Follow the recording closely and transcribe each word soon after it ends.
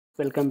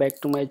Welcome back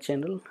to my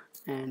channel,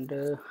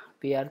 and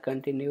we are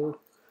continue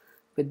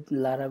with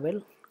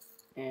Laravel.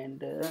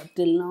 And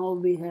till now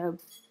we have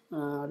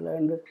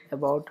learned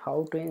about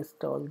how to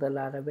install the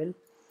Laravel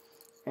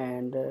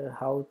and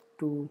how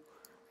to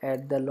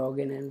add the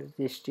login and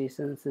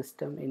registration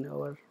system in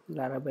our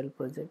Laravel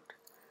project.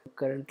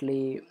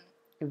 Currently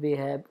we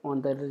have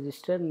on the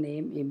register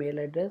name, email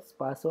address,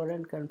 password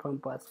and confirm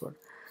password.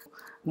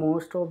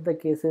 Most of the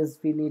cases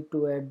we need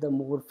to add the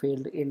more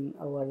field in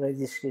our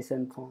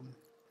registration form.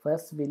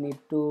 First we need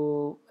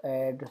to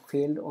add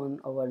field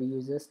on our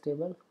users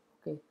table.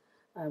 Okay,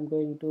 I'm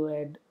going to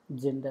add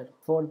gender.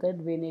 For that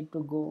we need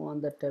to go on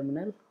the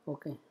terminal.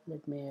 Okay,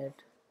 let me add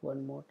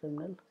one more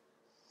terminal,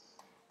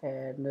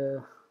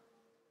 and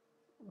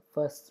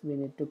first we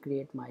need to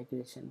create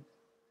migration.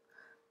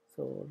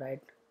 So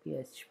write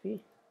php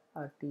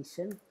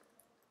artisan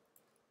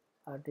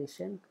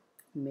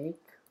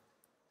make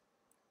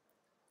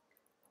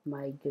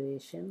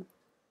migration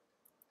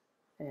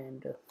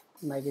and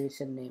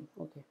migration name.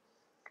 Okay,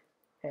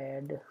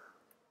 add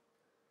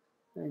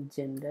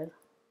gender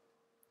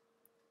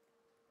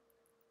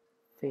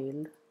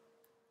field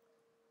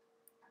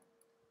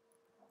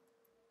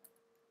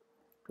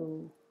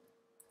to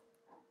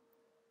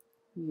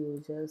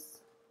users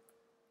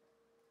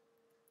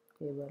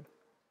table,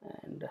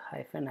 and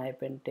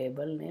hyphen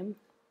table name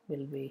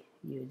will be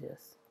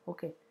users.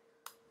 Okay,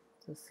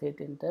 just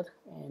hit enter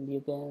and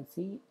you can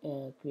see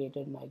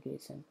created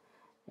migration,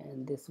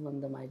 and this one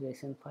the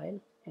migration file.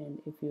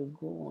 And if you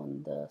go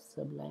on the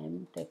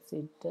Sublime text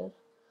editor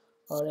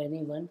or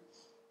anyone,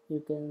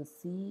 you can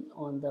see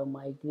on the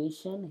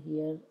migration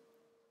here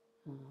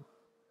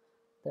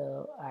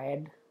the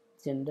add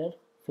gender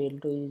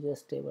field to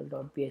users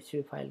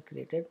table.php file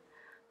created.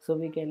 So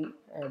we can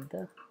add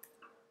the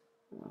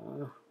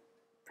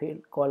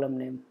field column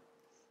name,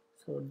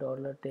 so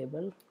dollar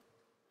table,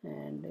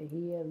 and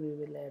here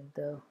we will add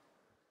the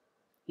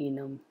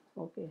enum.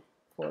 Okay,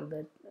 for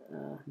that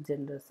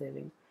gender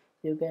saving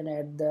you can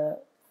add the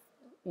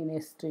in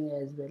a string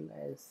as well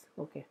as.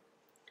 Okay,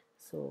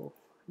 so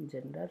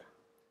gender,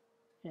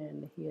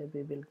 and here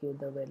we will give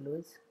the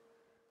values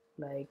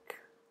like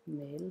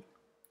male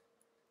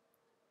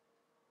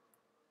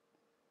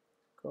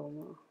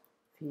comma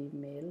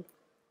female,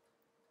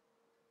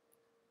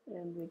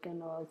 and we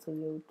can also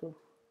give to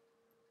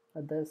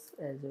others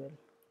as well.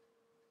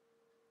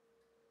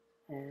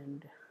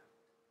 And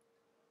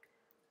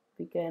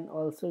we can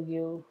also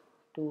give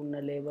to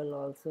nullable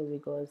also,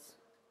 because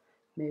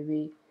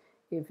maybe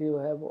if you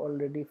have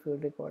already few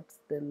records,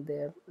 then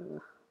their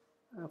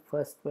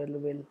first value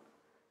will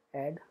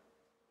add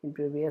in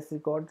previous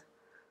records,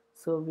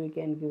 so we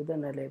can give the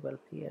nullable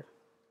here.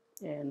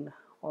 And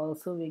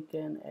also we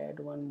can add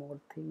one more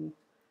thing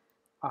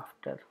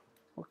after.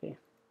 Okay,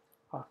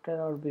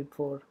 after or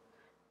before,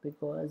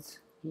 because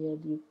here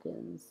you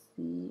can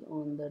see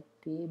on the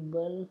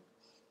table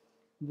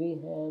we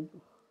have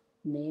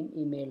name,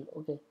 email.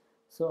 Okay,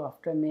 so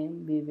after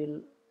name we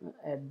will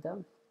add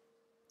the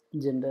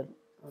gender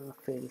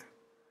field,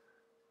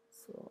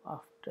 so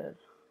after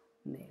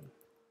name.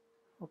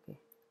 Okay,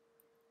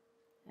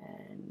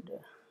 and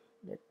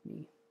let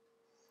me,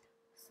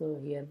 so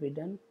here we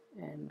done,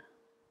 and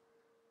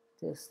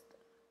just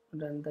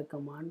run the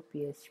command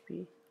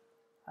php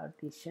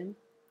artisan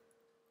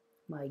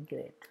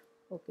migrate.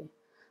 Okay,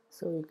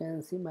 so you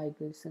can see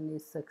migration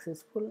is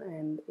successful,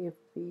 and if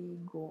we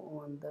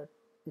go on the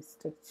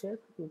structure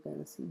you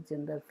can see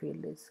gender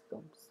field is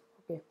comes.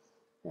 Okay,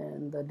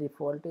 and the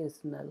default is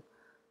null,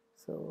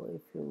 so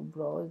if you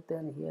browse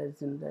then here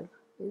gender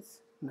is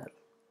null.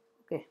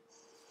 Okay,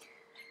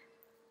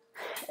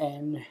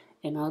 and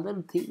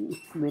another thing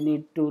we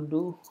need to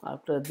do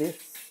after this,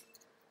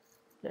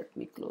 let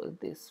me close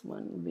this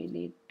one, we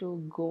need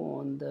to go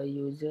on the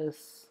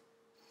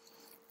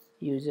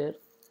user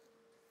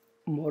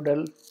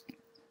model,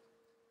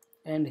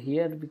 and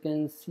here we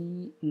can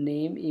see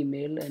name,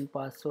 email and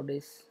password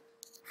is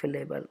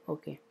fillable.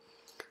 Okay,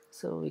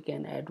 so we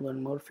can add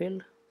one more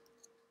field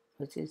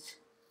which is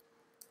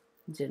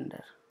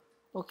gender.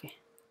 Okay,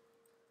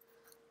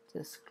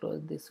 just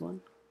close this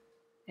one,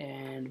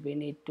 and we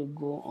need to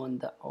go on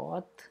the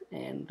auth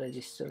and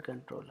register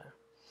controller.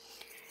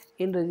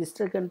 In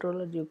register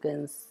controller you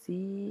can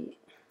see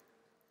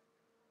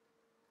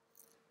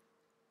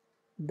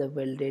the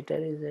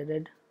validator is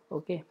added.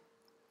 Okay,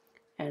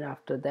 and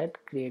after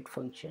that create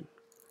function,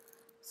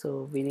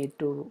 so we need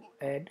to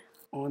add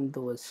on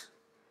those.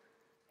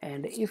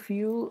 And if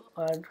you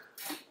are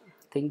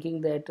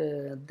thinking that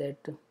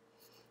that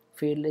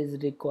field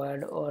is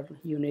required or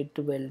you need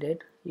to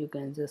validate, you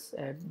can just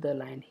add the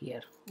line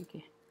here.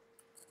 Okay,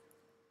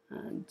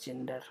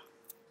 gender,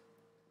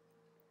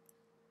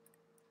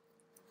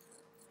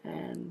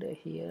 and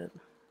here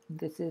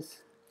this is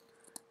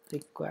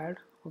required.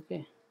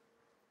 Okay,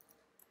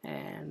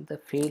 and the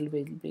field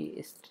will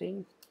be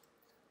string.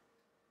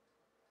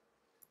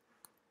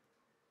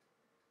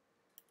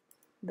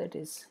 That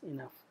is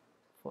enough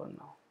for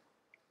now.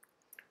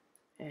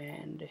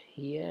 And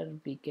here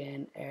we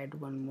can add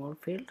one more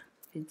field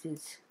which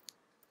is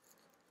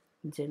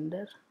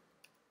gender,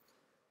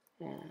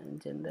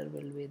 and gender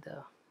will be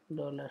the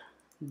dollar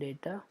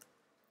data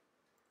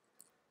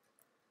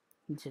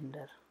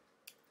gender.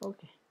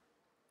 Okay,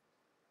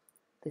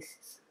 this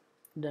is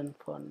done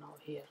for now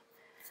here.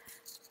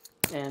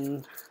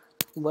 And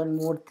one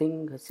more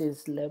thing which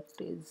is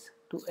left is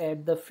to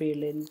add the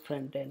field in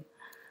front end.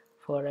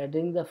 For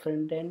adding the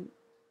front end,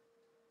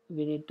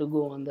 we need to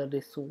go on the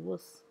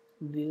resource,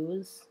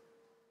 views,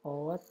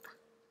 auth,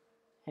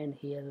 and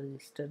here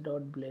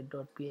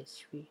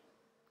register.blade.php.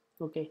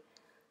 Okay,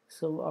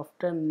 so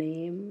after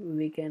name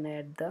we can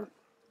add the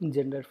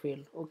gender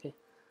field. Okay,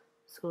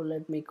 so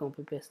let me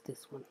copy paste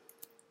this one,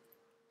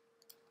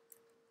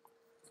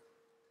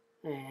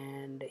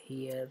 and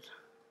here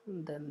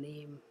the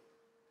name,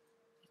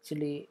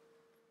 actually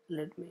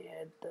let me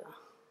add the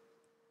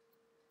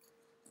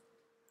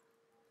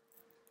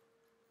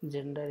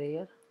gender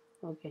here.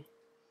 Okay,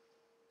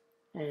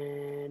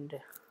 and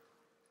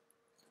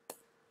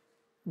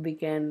we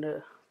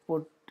can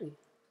put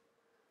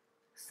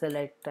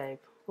select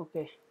type.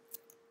 Okay,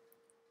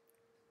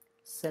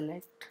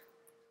 select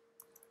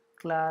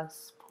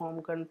class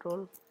form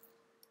control.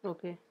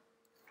 Okay,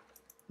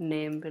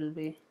 name will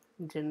be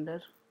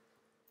gender,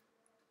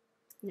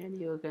 and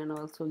you can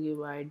also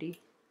give id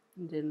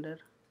gender.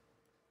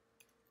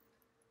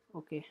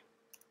 Okay,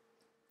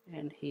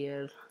 and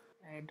here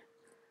add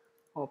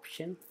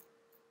option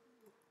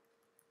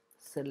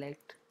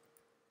select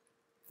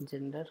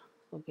gender.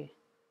 Okay,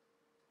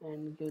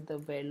 and give the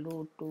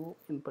value to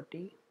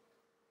empty.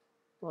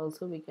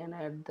 Also we can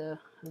add the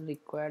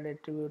required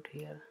attribute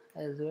here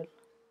as well,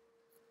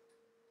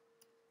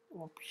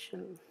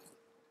 option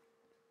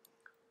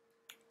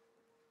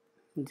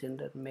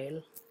gender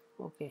male.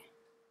 Okay,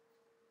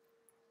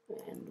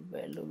 and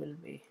value will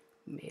be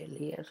male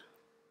here,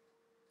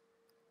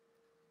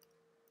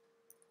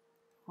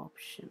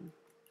 option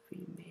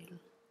female,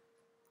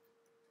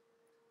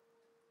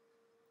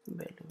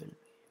 value will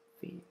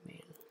be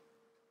female,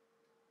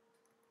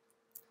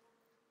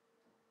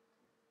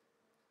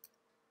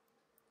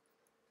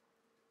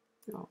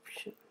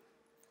 option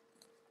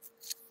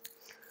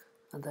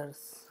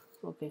others.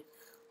 Okay,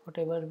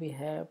 whatever we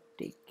have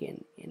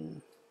taken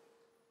in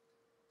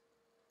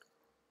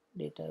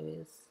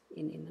database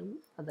in enum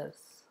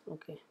others.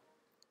 Okay,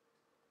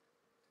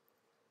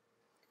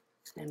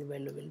 and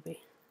value will be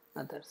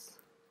others.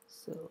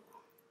 So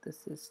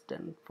this is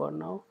done for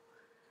now,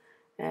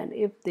 and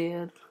if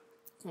there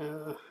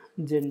uh,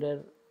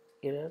 gender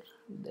error,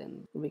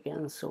 then we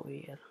can show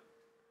here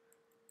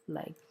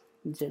like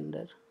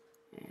gender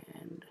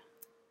and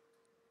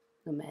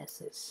the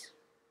message.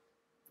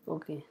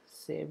 Okay,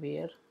 save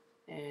here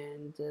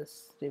and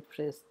just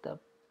refresh the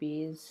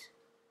page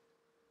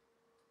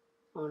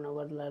on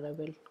our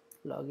Laravel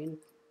login,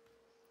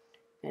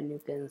 and you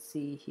can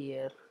see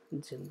here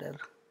gender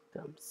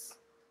comes,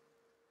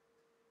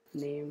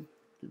 name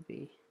will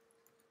be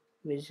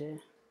Vijay,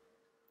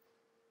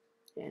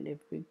 and if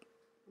we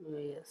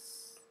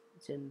yes,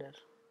 gender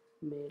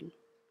male,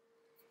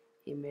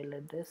 email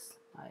address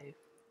my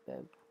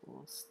web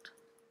host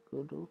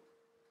guru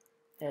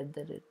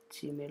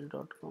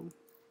 @gmail.com,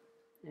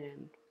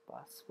 and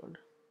password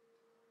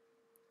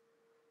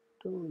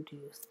don't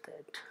use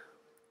that.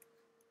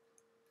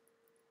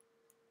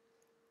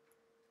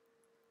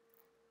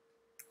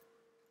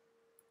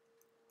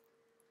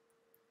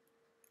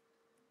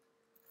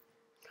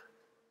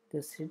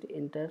 Just hit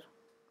enter,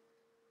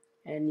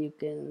 and you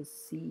can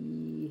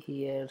see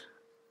here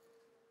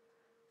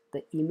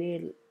the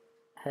email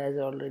has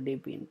already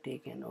been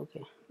taken.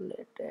 Okay,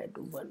 let's add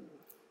one,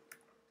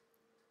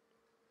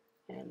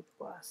 and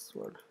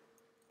password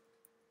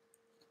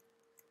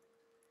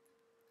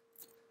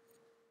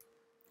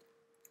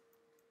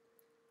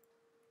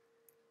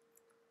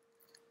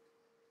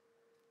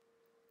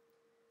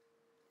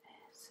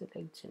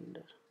select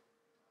gender.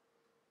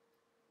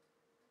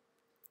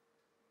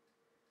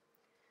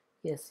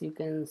 Yes, you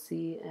can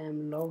see I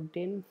am logged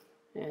in,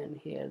 and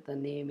here the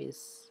name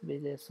is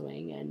Vijay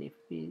showing, and if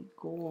we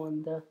go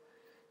on the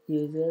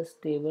users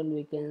table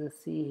we can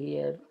see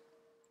here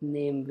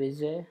name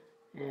Vijay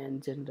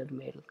and gender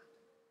male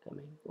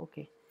coming.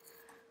 Okay,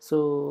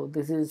 so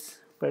this is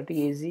pretty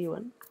easy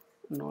one,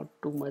 not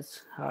too much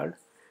hard,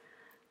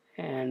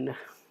 and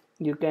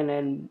you can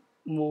add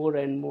more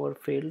and more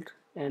field,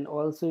 and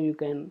also you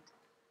can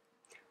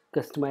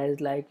customize,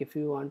 like if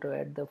you want to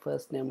add the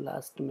first name,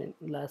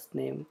 last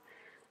name,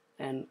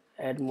 and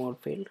add more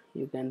field,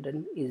 you can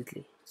done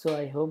easily. So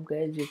I hope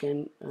guys you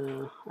can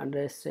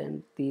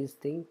understand these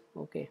things.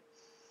 Okay,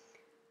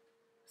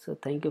 so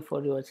thank you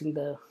for watching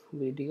the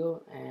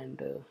video,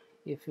 and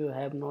if you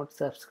have not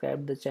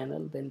subscribed the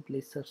channel, then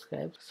please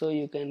subscribe so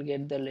you can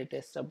get the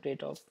latest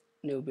update of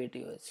new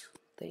videos.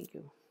 Thank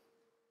you.